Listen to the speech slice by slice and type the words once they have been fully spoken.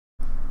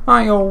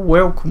Hi all,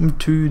 welcome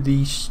to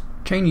the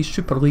Chinese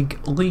Super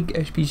League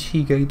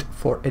SBC guide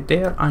for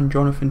Eder and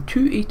Johnathan,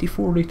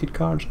 284 rated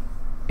cards.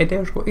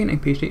 Eder's got 89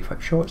 pace,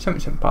 85 shot,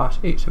 77 pass,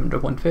 87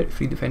 dribbling,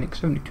 33 defending,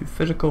 72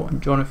 physical,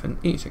 and Johnathan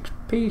 86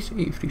 pace,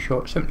 83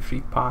 shot,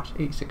 73 pass,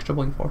 86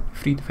 dribbling,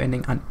 43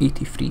 defending and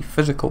 83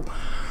 physical.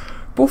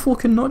 Both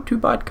looking not too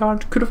bad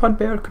cards. Could have had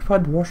better, could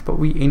have had worse, but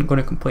we ain't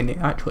going to complain. They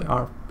actually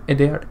are.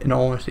 Eder, in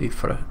all honesty,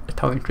 for an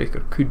Italian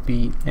striker could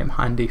be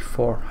handy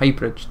for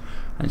hybrids,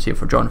 and say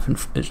for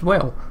Johnathan as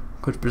well,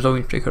 because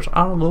Brazilian strikers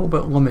are a little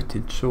bit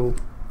limited. So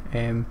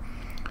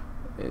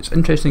it's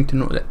interesting to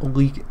note that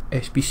League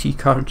SBC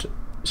cards,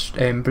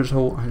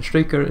 Brazil and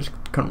striker is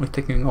currently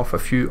ticking off a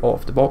few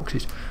of the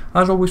boxes.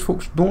 As always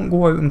folks, don't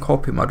go out and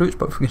copy my routes,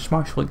 but if you can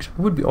smash links it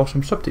would be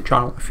awesome. Sub to the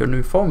channel if you're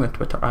new, follow me on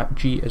Twitter at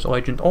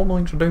 @GIsLegend. All the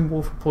links are down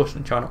below for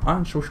posting the channel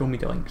and social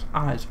media links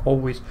as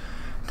always.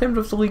 In terms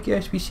of the League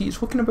SBC,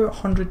 it's looking about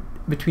 100,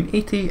 between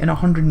 80 and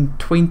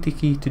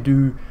 120k to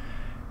do.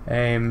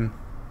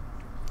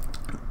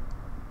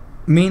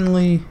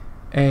 Mainly,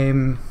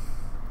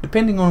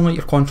 depending on like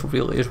your console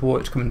really is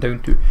what it's coming down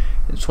to.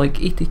 It's like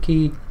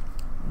 80k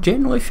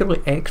generally for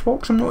like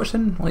Xbox, I'm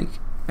noticing, like,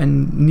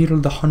 and nearer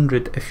the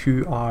 100 if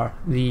you are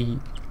the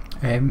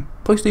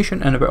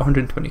PlayStation, and about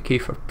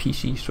 120k for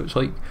PC. So it's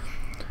like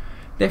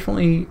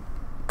definitely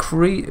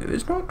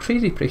it's not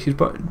crazy prices,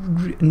 but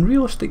in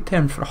realistic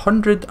terms, for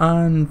 130,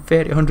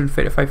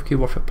 135k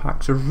worth of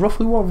packs is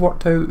roughly what I've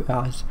worked out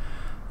as.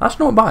 That's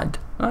not bad,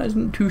 that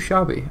isn't too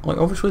shabby. Like,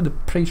 obviously the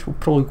price will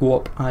probably go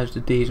up as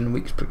the days and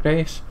weeks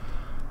progress,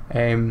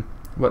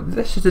 but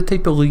this is the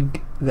type of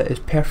league that is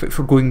perfect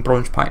for going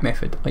bronze pack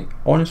method. Like,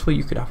 honestly,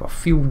 you could have a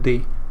field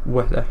day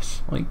with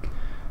this. Like,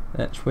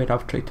 that's where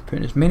I've tried to put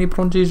in as many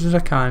bronzes as I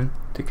can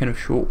to kind of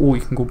show, oh,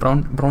 you can go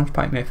bronze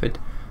pack method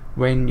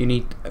when you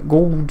need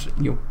golds.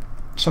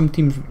 Some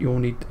teams you'll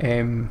need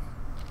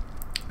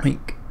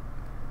like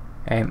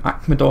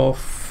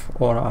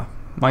Akhmedov or a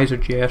Miser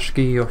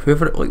Jersky or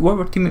whoever, like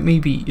whatever team it may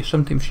be. You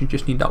sometimes you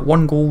just need that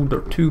 1 gold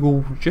or 2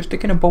 gold just to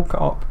kind of bulk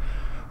it up.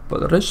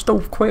 But there is still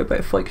quite a bit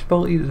of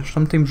flexibility. There's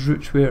sometimes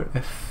routes where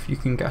if you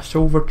can get a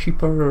silver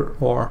cheaper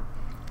or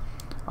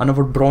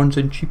another bronze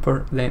in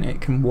cheaper, then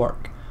it can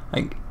work.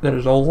 Like, there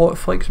is a lot of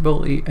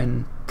flexibility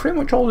in pretty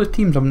much all the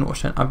teams I'm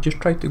noticing. I've just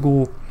tried to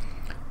go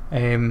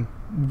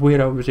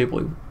where I was able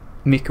to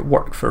make it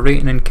work for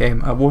rating and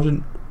chem. I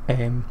wasn't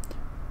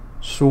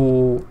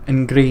so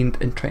ingrained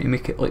in trying to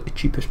make it like the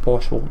cheapest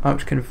possible. That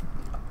was kind of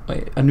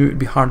like, I knew it would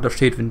be harder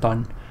said than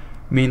done,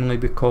 mainly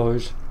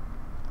because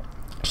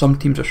some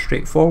teams are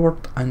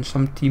straightforward and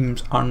some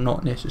teams are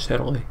not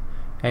necessarily.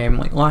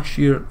 Like last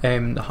year,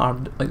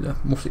 the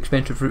most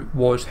expensive route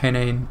was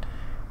Henan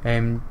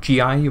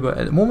GI, but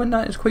at the moment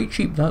that is quite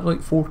cheap. That's like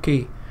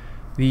 4k.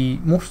 The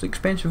most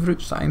expensive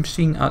routes that I'm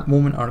seeing at the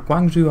moment are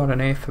Guangzhou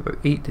RNF, about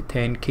 8 to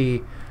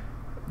 10k.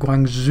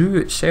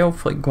 Guangzhou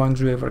itself, like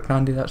Guangzhou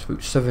Evergrande, that's about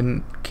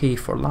 7k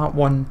for that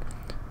one.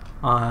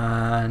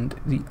 And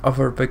the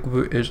other big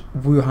route is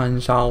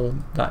Wuhan Zal.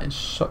 That is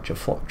such a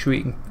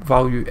fluctuating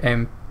value.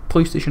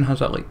 PlayStation has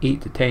that like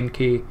 8 to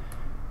 10k,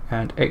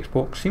 and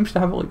Xbox seems to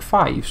have it like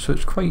 5, so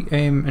it's quite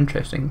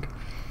interesting.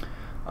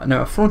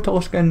 Now, a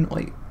Frontaliscan,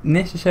 like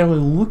necessarily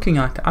looking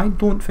at it, I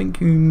don't think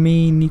you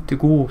may need to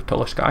go to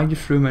Talisca. I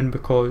just threw him in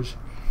because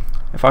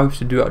if I was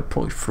to do it, I'd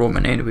probably throw him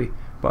in anyway.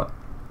 But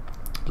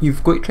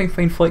you've got to try and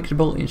find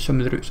flexibility in some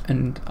of the routes,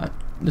 and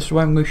this is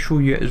why I'm going to show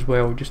you it as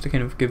well, just to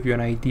kind of give you an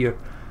idea.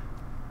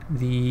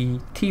 The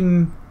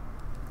team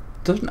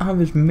doesn't have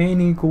as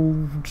many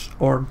golds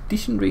or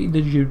decent rated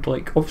as you'd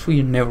like. Obviously,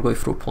 you're never going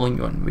to throw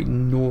Paulinho in. We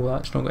know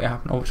that's not going to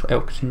happen. Obviously,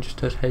 Elkson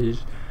just has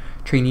his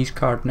Chinese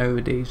card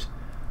nowadays,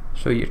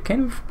 so you're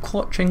kind of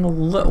clutching a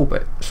little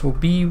bit. So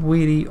be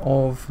wary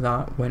of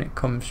that when it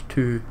comes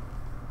to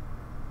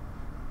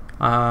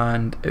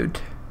and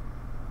out.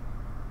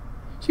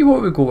 See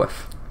what we go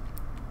with.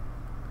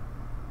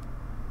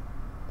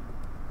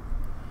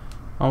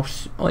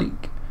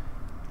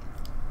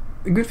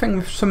 The good thing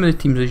with some of the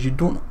teams is you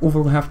don't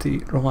overly have to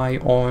rely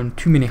on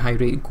too many high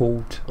rated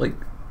golds, like,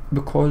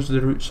 because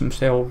the routes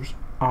themselves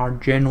are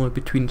generally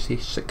between say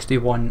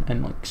 61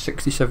 and like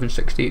 67,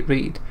 68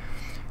 rated.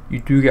 You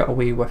do get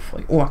away with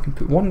like, oh, I can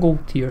put 1 gold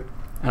here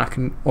and I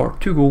can, or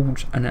 2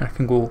 golds, and then I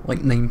can go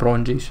like 9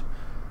 bronzes.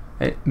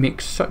 It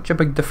makes such a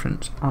big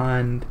difference.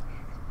 And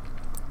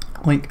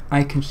like,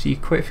 I can see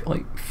quite a few,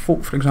 like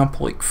folk, for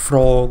example, like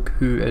Frog,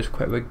 who is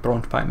quite a big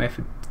bronze pack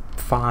method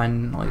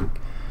fan. Like,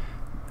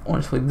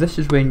 honestly, this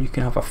is when you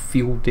can have a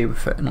field day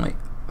with it, and like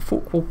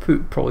folk will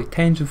put probably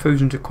tens of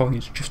thousands of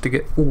coins just to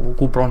get, oh, we'll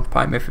go bronze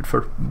pack method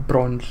for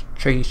bronze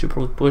Chinese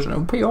Super League players, and it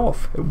will pay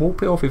off. It will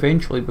pay off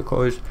eventually,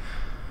 because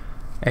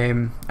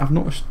I've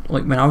noticed,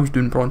 like when I was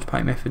doing bronze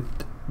pack method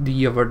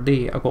the other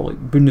day, I got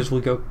like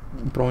Bundesliga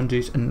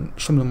bronzes, and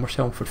some of them were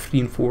selling for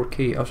 3 and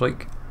 4k. I was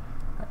like,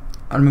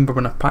 I remember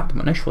when I packed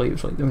them initially, it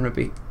was like they were going to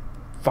be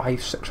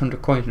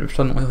 500-600 coins, and it was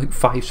suddenly like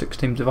 5-6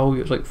 times the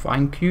value. It's like,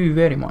 thank you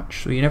very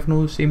much. So you never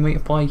know, the same might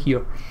apply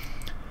here.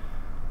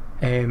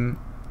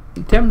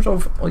 in terms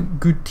of like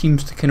good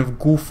teams to kind of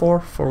go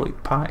for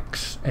like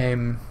packs,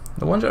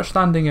 the ones that are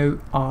standing out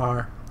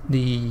are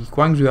the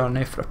Guangzhou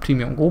RNF for a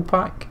premium gold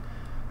pack.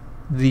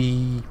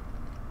 The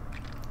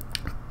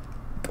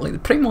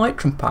Prime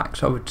Electrum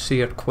packs I would say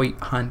are quite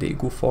handy to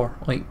go for.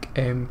 Like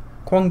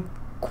Quang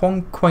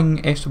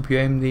Qing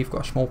SWM, they've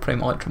got a small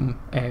Prime Electrum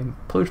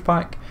players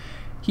pack.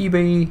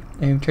 Hebei,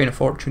 China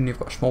Fortune, they've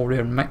got a small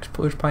rare mixed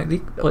players pack.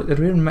 Like the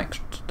rare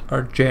mixed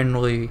are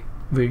generally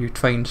where you'd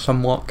find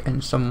some luck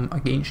and some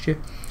against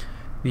you.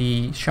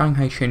 The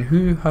Shanghai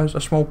Shenhu has a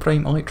small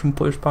Prime Electrum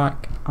players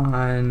pack,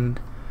 and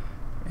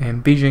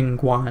Beijing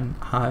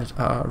Guan has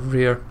a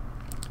rare,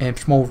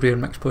 small rare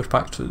mixed players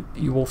pack. So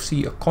you will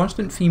see a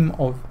constant theme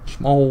of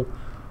small,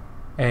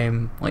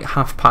 like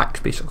half packs,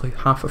 basically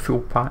half a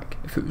full pack.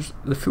 If it was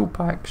the full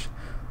packs,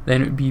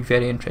 then it would be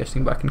very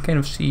interesting. But I can kind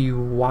of see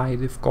why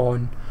they've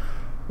gone,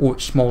 oh,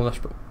 it's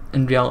smallest, but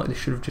in reality they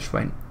should have just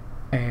went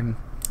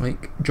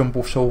like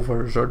jumbo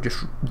silvers or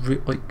just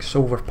like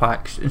silver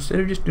packs instead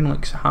of just doing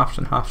like halves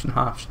and halves and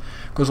halves,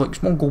 because like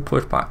small gold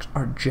players packs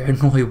are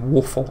generally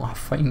woeful, I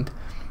find.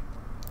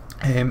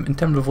 In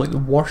terms of like the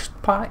worst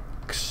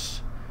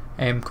packs,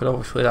 because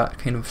obviously that's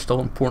kind of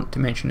still important to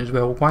mention as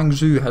well,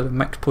 Guangzhou has a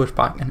mixed players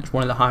pack and it's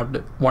one of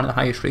the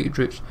highest rated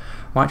routes.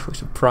 I'm actually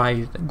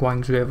surprised that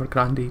Guangzhou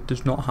Evergrande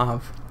does not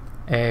have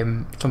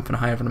something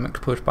higher than a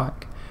mixed players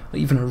pack.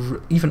 Like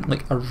even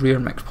like a rare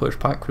mixed players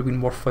pack would have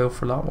been worthwhile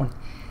for that one.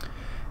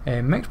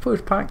 Mixed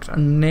players packs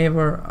I'm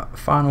never a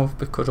fan of,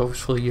 because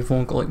obviously you've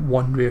only got like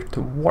one rare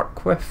to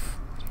work with.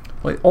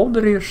 Like all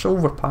the rare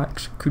silver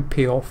packs could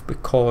pay off,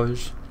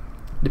 because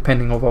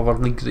depending on other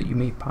leagues that you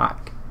may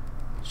pack,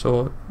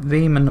 so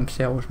they in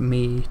themselves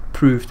may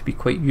prove to be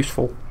quite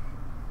useful.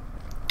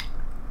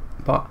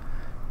 But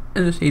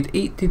as I said,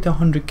 80 to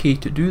 100k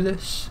to do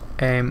this.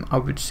 I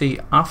would say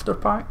after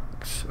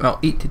packs, well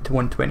 80 to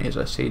 120 as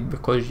I said,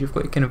 because you've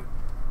got to kind of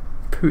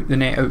put the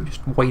net out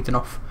just wide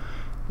enough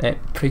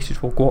that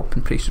prices will go up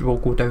and prices will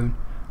go down,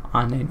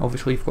 and then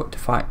obviously you've got to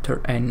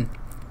factor in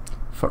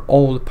for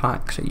all the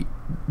packs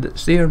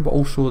that's there, but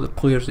also the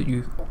players that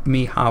you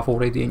may have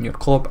already in your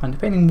club, and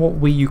depending what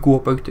way you go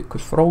about it,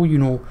 because for all you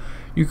know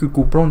you could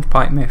go bronze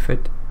pack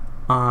method,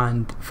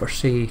 and for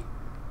say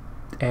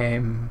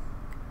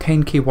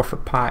 10k worth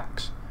of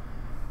packs,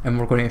 and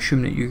we're going to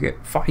assume that you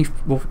get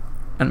 5, well,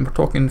 and we're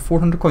talking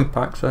 400 coin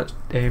packs, so that's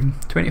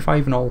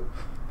 25 in all.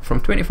 From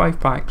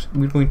 25 packs,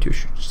 we're going to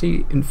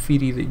say in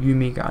theory that you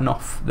may get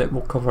enough that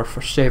will cover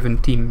for 7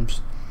 teams,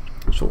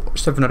 so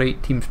 7 or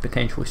 8 teams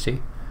potentially, say,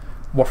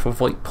 worth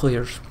of like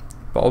players.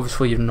 But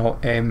obviously you're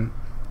not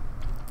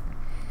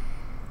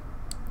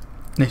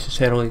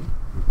necessarily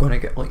going to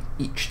get like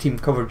each team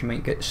covered. You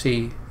might get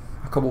say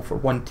a couple for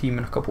one team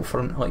and a couple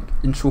for like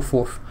and so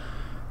forth.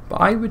 But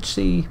I would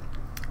say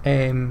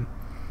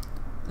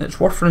it's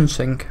worth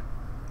rinsing,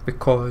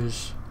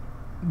 because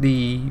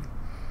the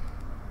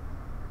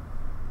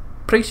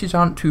prices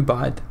aren't too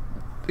bad.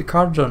 The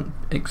cards aren't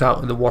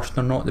exactly the worst.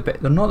 They're not the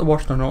best. They're not the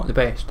worst. They're not the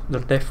best.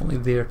 They're definitely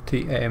there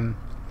to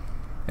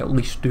at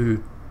least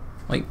do.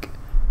 Like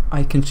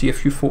I can see a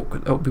few folk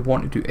that will be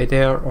wanting to do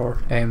Eder,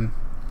 or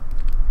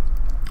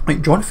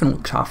like Johnathan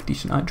looks half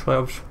decent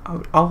actually.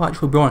 I'll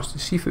actually be honest, to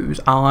see if it was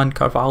Alan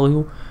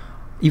Carvalho,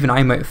 even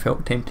I might have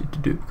felt tempted to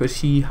do it, because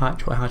he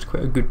actually has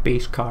quite a good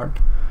base card.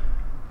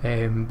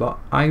 But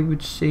I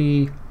would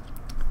say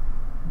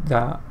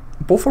that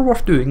both are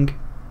worth doing,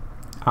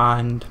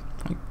 and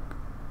like,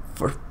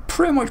 for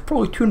pretty much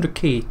probably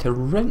 200k to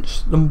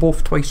rinse them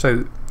both twice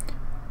out,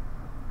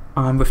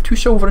 and with 2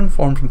 silver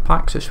informs and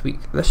packs this week,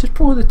 this is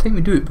probably the time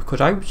to do it,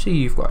 because I would say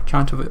you've got a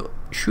chance of it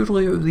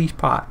surely out of these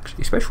packs,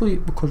 especially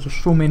because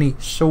there's so many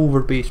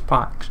silver based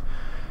packs.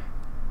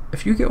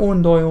 If you get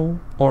Owen Doyle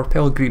or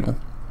Pellegrino,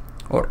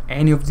 or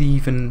any of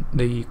even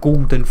the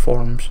gold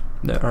informs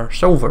that are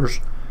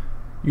silvers,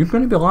 you're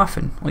going to be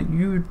laughing. Like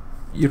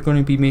you're going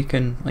to be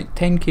making like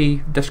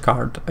 10k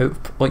discard out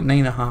of like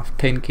 9.5,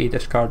 10k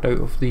discard out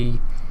of the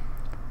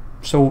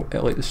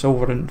like the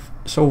silver and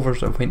silvers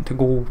that went to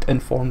gold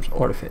informs,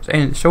 or if it's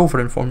any silver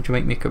informs, you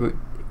might make about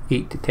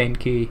 8 to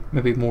 10k,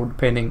 maybe more,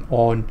 depending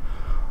on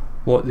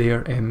what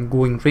their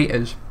going rate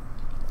is.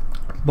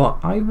 But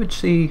I would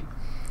say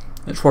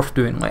it's worth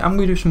doing. Like I'm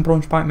going to do some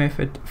bronze pack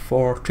method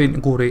for trading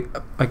to go rate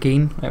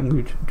again. I'm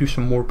going to do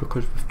some more,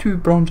 because with 2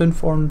 bronze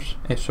informs,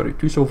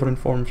 2 silver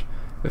informs,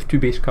 with 2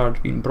 base cards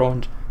being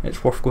bronze,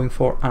 it's worth going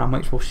for, and I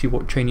might as well see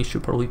what Chinese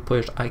Super League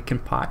players I can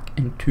pack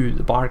into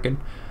the bargain.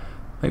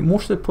 Like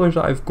most of the players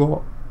that I've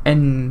got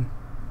in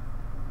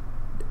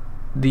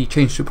the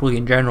Chinese Super League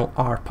in general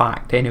are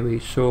packed anyway,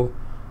 so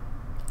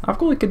I've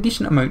got like a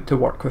decent amount to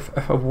work with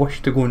if I wish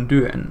to go and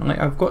do it, and like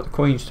I've got the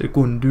coins to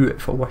go and do it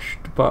if I wished.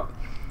 But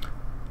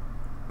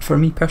for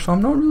me personally,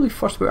 I'm not really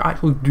fussed about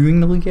actually doing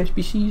the League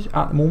SBCs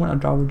at the moment.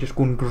 I'd rather just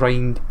go and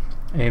grind,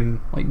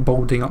 like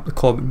building up the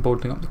club and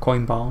building up the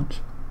coin balance.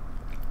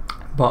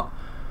 But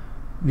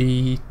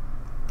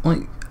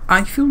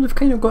I feel they've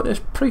kind of got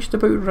this priced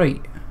about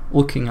right,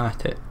 looking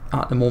at it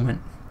at the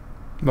moment.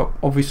 But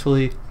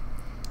obviously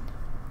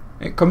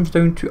it comes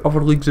down to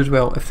other leagues as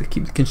well if they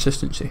keep the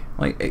consistency.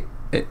 Like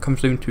it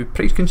comes down to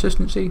price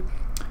consistency,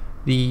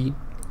 the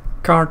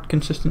card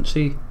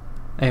consistency,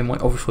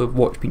 like obviously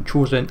what's been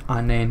chosen,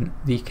 and then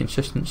the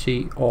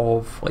consistency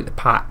of like the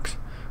packs,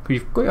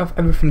 because you've got to have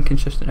everything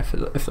consistent.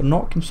 If they're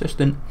not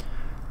consistent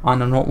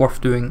and are not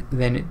worth doing,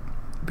 then it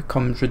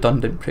becomes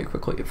redundant pretty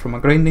quickly. From a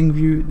grinding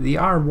view, they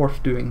are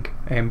worth doing,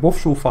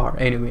 both so far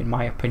anyway in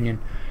my opinion.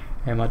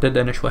 I did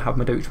initially have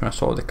my doubts when I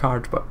saw the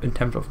cards, but in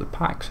terms of the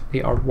packs,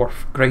 they are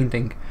worth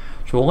grinding.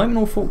 So let me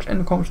know, folks, in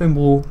the comments down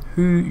below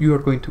who you are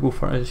going to go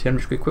for. As I say, I'm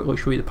just going to quickly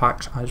show you the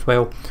packs as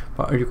well,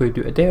 but are you going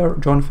to do Eder,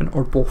 Johnathan,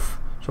 or both?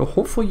 So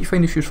hopefully you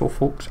find this useful,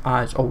 folks.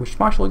 As always,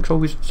 smash the likes,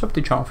 always sub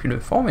to the channel if you're new,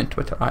 follow me on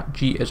Twitter at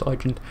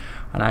GIsLegend,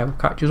 and I will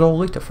catch you all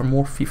later for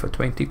more FIFA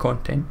 20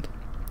 content.